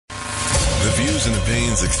The views and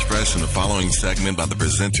opinions expressed in the following segment by the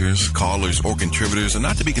presenters, callers, or contributors are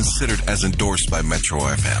not to be considered as endorsed by Metro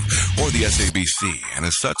FM or the SABC, and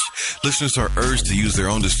as such, listeners are urged to use their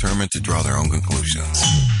own discernment to draw their own conclusions.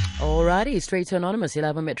 Alrighty, straight to Anonymous. You're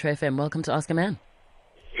live on Metro FM. Welcome to Ask a Man.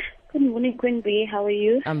 Good morning, Queen B. How are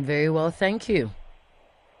you? I'm very well, thank you.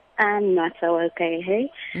 I'm not so okay, hey?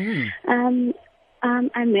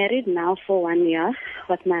 I'm married now for 1 year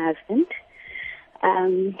with my husband.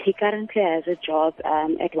 He currently has a job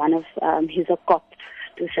at one of, he's a cop,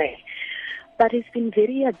 to say. But he's been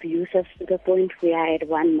very abusive to the point where I had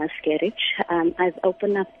one miscarriage. I've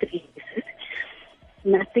opened up 3 cases.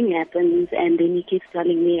 Nothing happens, and then he keeps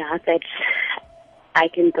telling me that I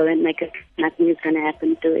can go and make it, nothing is going to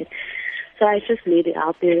happen to it. So I just laid it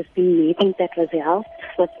out there. There's been meetings that was held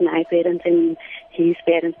with my parents and his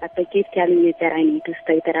parents, but they keep telling me that I need to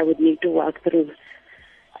stay, that I would need to work through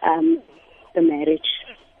the marriage.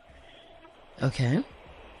 Okay.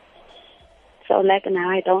 So like now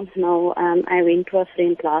I don't know, I went to a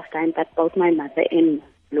friend last time, but both my mother and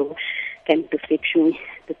Lou came to fix me,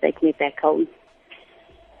 to take me back home.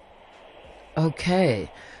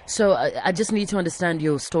 Okay. So I just need to understand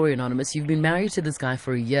your story, Anonymous. You've been married to this guy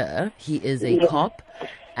for a year. He is a cop,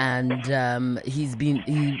 and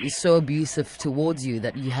he's so abusive towards you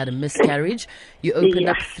that you had a miscarriage. You opened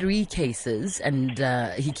up 3 cases, and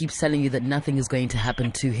he keeps telling you that nothing is going to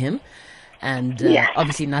happen to him. And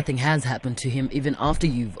obviously nothing has happened to him even after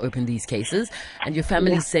you've opened these cases. And your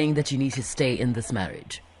family is saying that you need to stay in this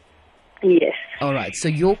marriage. Yes. All right. So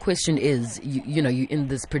your question is, you're in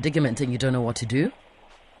this predicament and you don't know what to do?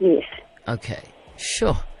 Yes. Okay.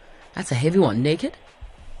 Sure. That's a heavy one. Naked?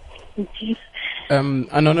 Yes.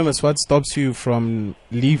 Anonymous, what stops you from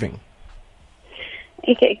leaving?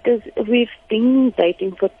 Okay, because we've been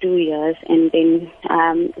dating for 2 years, and then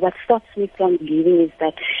what stops me from leaving is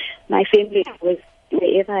that my family always,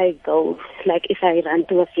 wherever I go, like if I run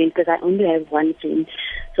to a friend, because I only have one friend,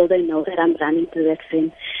 so they know that I'm running to that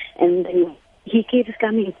friend, and then he keeps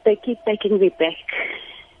coming, they keep taking me back.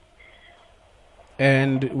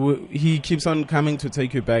 And he keeps on coming to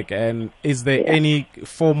take you back, and is there any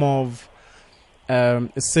form of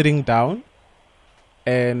sitting down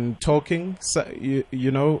and talking, so,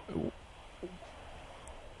 you know,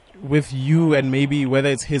 with you, and maybe whether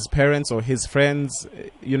it's his parents or his friends,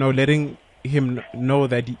 letting him know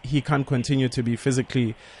that he can't continue to be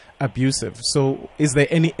physically abusive? So is there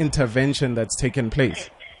any intervention that's taken place?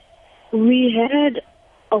 We had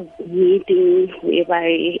a meeting whereby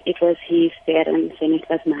it was his parents and it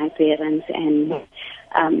was my parents, and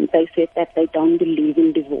they said that they don't believe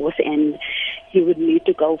in divorce and he would need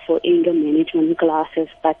to go for anger management classes,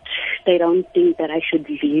 but they don't think that I should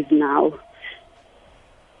leave now.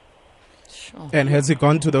 Sure. And has he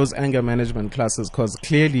gone to those anger management classes? Because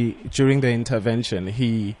clearly during the intervention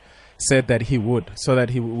he said that he would, so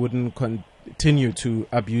that he wouldn't continue to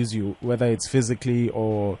abuse you, whether it's physically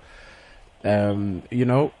or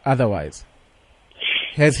otherwise.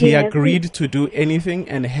 Has he agreed to do anything,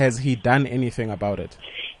 and has he done anything about it?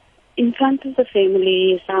 In front of the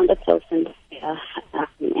family, he sounded so sincere,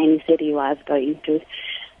 and he said he was going to.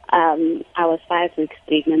 I was 5 weeks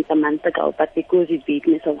pregnant a month ago, but because he beat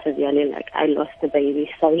me so severely, I lost the baby.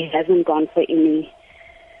 So he hasn't gone for any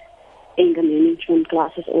anger management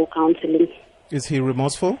classes or counseling. Is he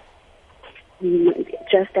remorseful?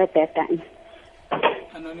 Just at that time.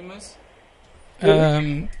 Anonymous?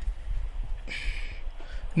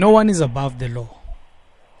 No one is above the law.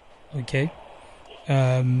 Okay?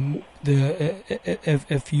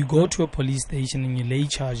 If you go to a police station and you lay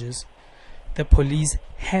charges, the police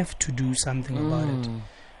have to do something about it.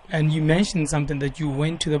 And you mentioned something that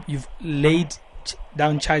you've laid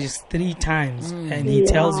down charges 3 times, and he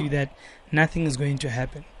tells you that nothing is going to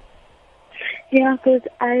happen. Yeah, because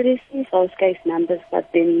I receive those case numbers, but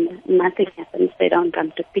then nothing happens. They don't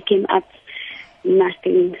come to pick him up.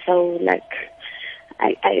 Nothing. So,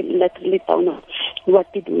 I literally don't know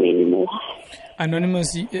what to do anymore.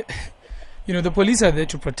 Anonymous, the police are there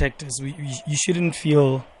to protect us. You shouldn't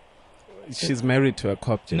feel... She's married to a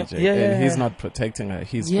cop, JJ, and he's not protecting her.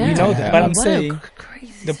 We know that, but I'm saying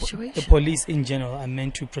the the police in general are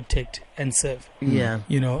meant to protect and serve. Yeah.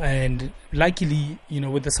 And luckily,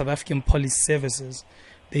 with the South African Police Services,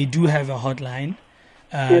 they do have a hotline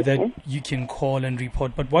that you can call and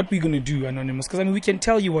report. But what we're going to do, Anonymous, because we can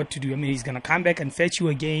tell you what to do. He's going to come back and fetch you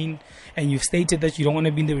again, and you've stated that you don't want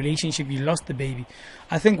to be in the relationship, you lost the baby.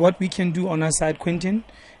 I think what we can do on our side, Quentin,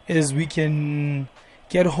 is we can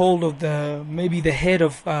get hold of the head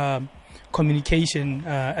of communication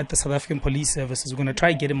at the South African Police Services. We're going to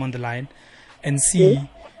try to get him on the line and see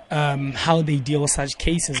how they deal with such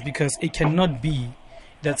cases, because it cannot be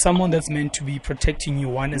that someone that's meant to be protecting you,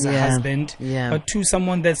 one, as a husband, but two,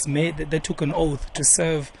 someone that took an oath to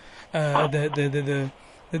serve the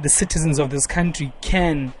citizens of this country,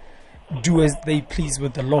 can do as they please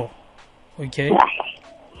with the law. Okay?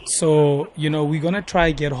 So, we're going to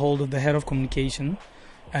try get hold of the head of communication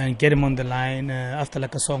and get him on the line after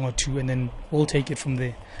like a song or two, and then we'll take it from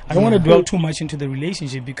there. I don't want to dwell too much into the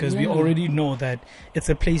relationship, because we already know that it's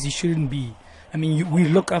a place you shouldn't be. I mean, we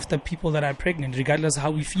look after people that are pregnant, regardless of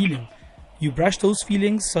how we're feeling. You brush those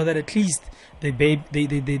feelings so that at least they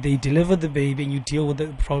deliver the baby, and you deal with the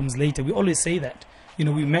problems later. We always say that.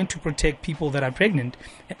 We're meant to protect people that are pregnant,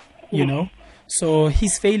 So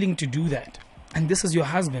he's failing to do that. And this is your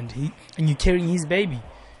husband, and you're carrying his baby,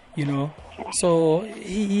 So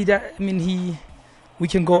we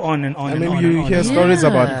can go on and on. You hear stories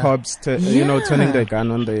about cops, turning their gun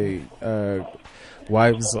on the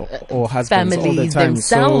wives or husbands family all the time.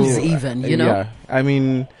 Themselves, even. Yeah, I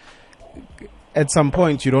mean, at some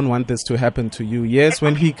point you don't want this to happen to you. Yes,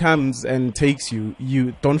 when he comes and takes you,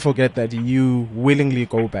 you don't forget that you willingly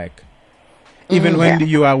go back. Even when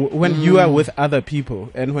you are with other people,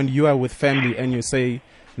 and when you are with family, and you say,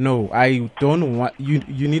 no, I don't want,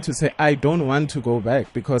 you need to say, I don't want to go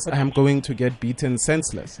back, because I'm going to get beaten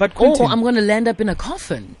senseless. But I'm going to land up in a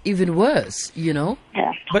coffin, even worse, Yeah.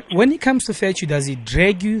 But when he comes to fetch you, does he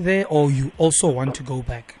drag you there, or you also want to go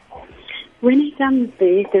back? When he comes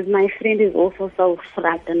there, because my friend is also so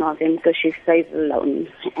frightened of him because she stays alone,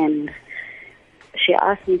 and she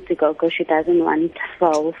asked me to go because she doesn't want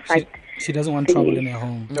to fight. She doesn't want trouble in her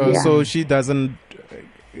home. So she doesn't.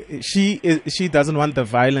 She doesn't want the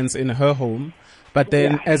violence in her home, but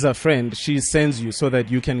then as a friend, she sends you so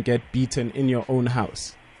that you can get beaten in your own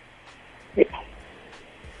house.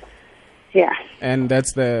 Yeah. And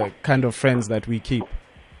that's the kind of friends that we keep.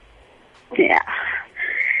 Yeah.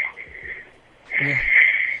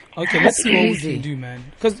 Okay, let's see what we can do, man.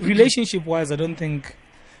 Because relationship-wise, I don't think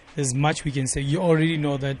there's much we can say. You already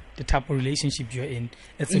know that the type of relationship you're in,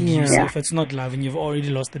 it's abusive, it's not love, and you've already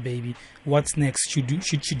lost the baby. What's next? Should you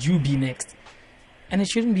be next? And it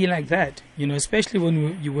shouldn't be like that, especially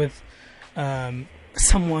when you're with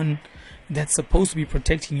someone that's supposed to be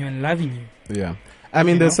protecting you and loving you. Yeah. I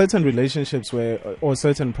mean, there's certain relationships or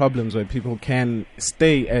certain problems where people can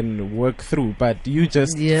stay and work through, but you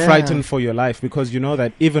just frighten for your life, because you know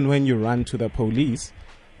that even when you run to the police,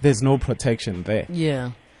 there's no protection there.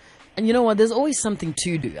 Yeah. And you know what? There's always something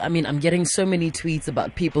to do. I mean, I'm getting so many tweets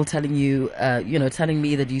about people telling you, telling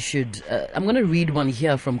me that you should. I'm going to read one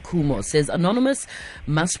here from Kumo. It says, Anonymous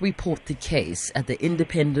must report the case at the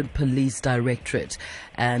Independent Police Directorate.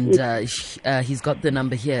 And he's got the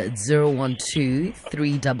number here. It's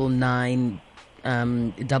 012-399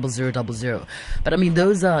 0000. But I mean,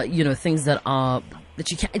 those are, things that are... that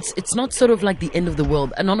you can't, it's not sort of like the end of the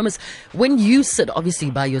world. Anonymous, when you sit obviously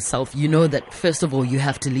by yourself, you know that first of all you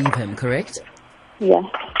have to leave him, correct? Yeah.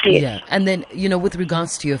 Yeah. And then, with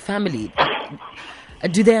regards to your family,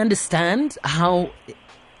 do they understand how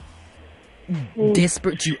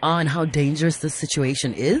desperate you are and how dangerous this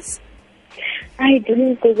situation is? I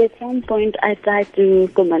do, because at some point I tried to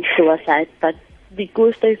commit suicide, but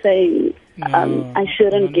because they say I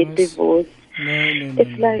shouldn't get divorced,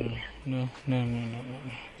 it's like... No.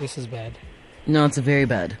 This is bad. No, it's very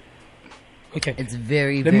bad. Okay. It's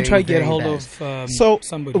very, Let me try to get hold of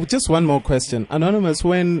somebody. Just one more question. Anonymous,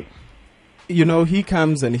 when, he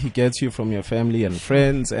comes and he gets you from your family and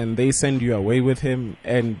friends and they send you away with him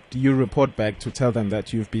and you report back to tell them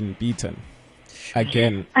that you've been beaten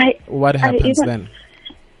again, what happens then?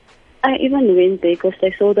 I even went there because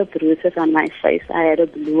I saw the bruises on my face. I had a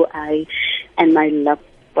blue eye and my lip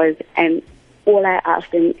was... and all I ask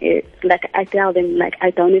them is, I tell them,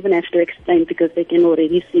 I don't even have to explain, because they can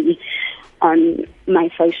already see on my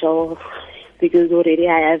facial, because already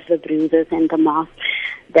I have the bruises and the mark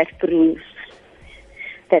that proves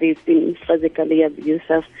that he's been physically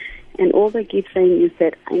abusive. And all they keep saying is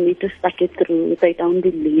that I need to stuck it through. They don't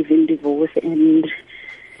believe in divorce, and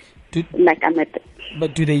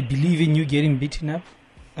But do they believe in you getting beaten up?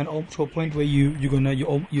 And up to a point where you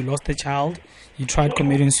lost a child, you tried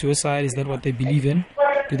committing suicide? Is that what they believe in?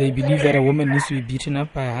 Do they believe that a woman needs to be beaten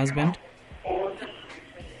up by a husband?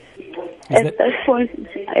 At this point,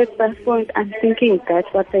 I'm thinking that's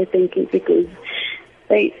what they're thinking, because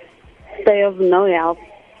they have no help.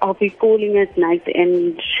 I'll be calling at night,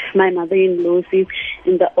 and my mother-in-law says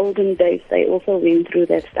in the olden days they also went through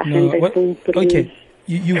that stuff, and they pulled through. Okay,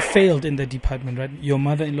 you failed in the department, right? Your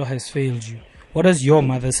mother-in-law has failed you. What does your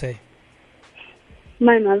mother say?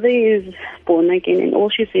 My mother is born again, and all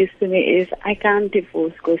she says to me is, I can't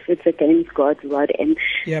divorce because it's against God's word, and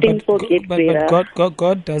things will get better. But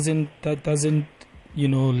God doesn't let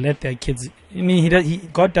their kids. I mean,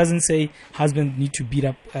 God doesn't say husbands need to beat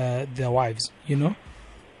up their wives.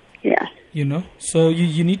 Yeah. So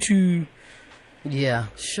you need to. Yeah,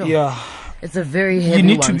 sure. Yeah. It's a very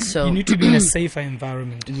heavy one. So you need to be in a safer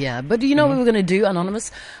environment. Yeah, but you know what we're going to do, Anonymous?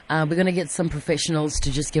 We're going to get some professionals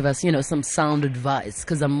to just give us, some sound advice,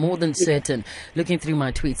 because I'm more than certain, looking through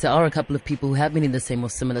my tweets, there are a couple of people who have been in the same or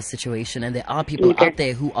similar situation, and there are people out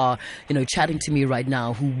there who are, chatting to me right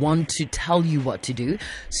now who want to tell you what to do.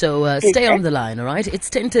 So stay on the line, all right? It's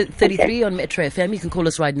 10 to 33 on Metro FM. You can call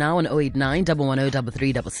us right now on 089 110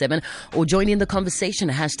 3377 or join in the conversation,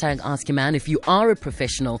 hashtag Ask Your Man. If you are a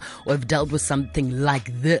professional or have dealt with something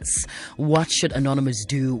like this, what should Anonymous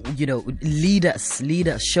do? Lead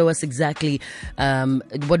us, show us exactly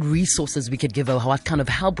what resources we could give her, what kind of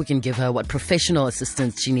help we can give her, what professional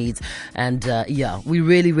assistance she needs. And we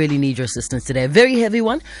really, really need your assistance today. A very heavy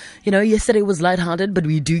one. Yesterday was lighthearted, but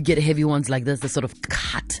we do get heavy ones like this that sort of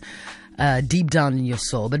cut deep down in your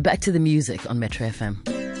soul. But back to the music on Metro FM.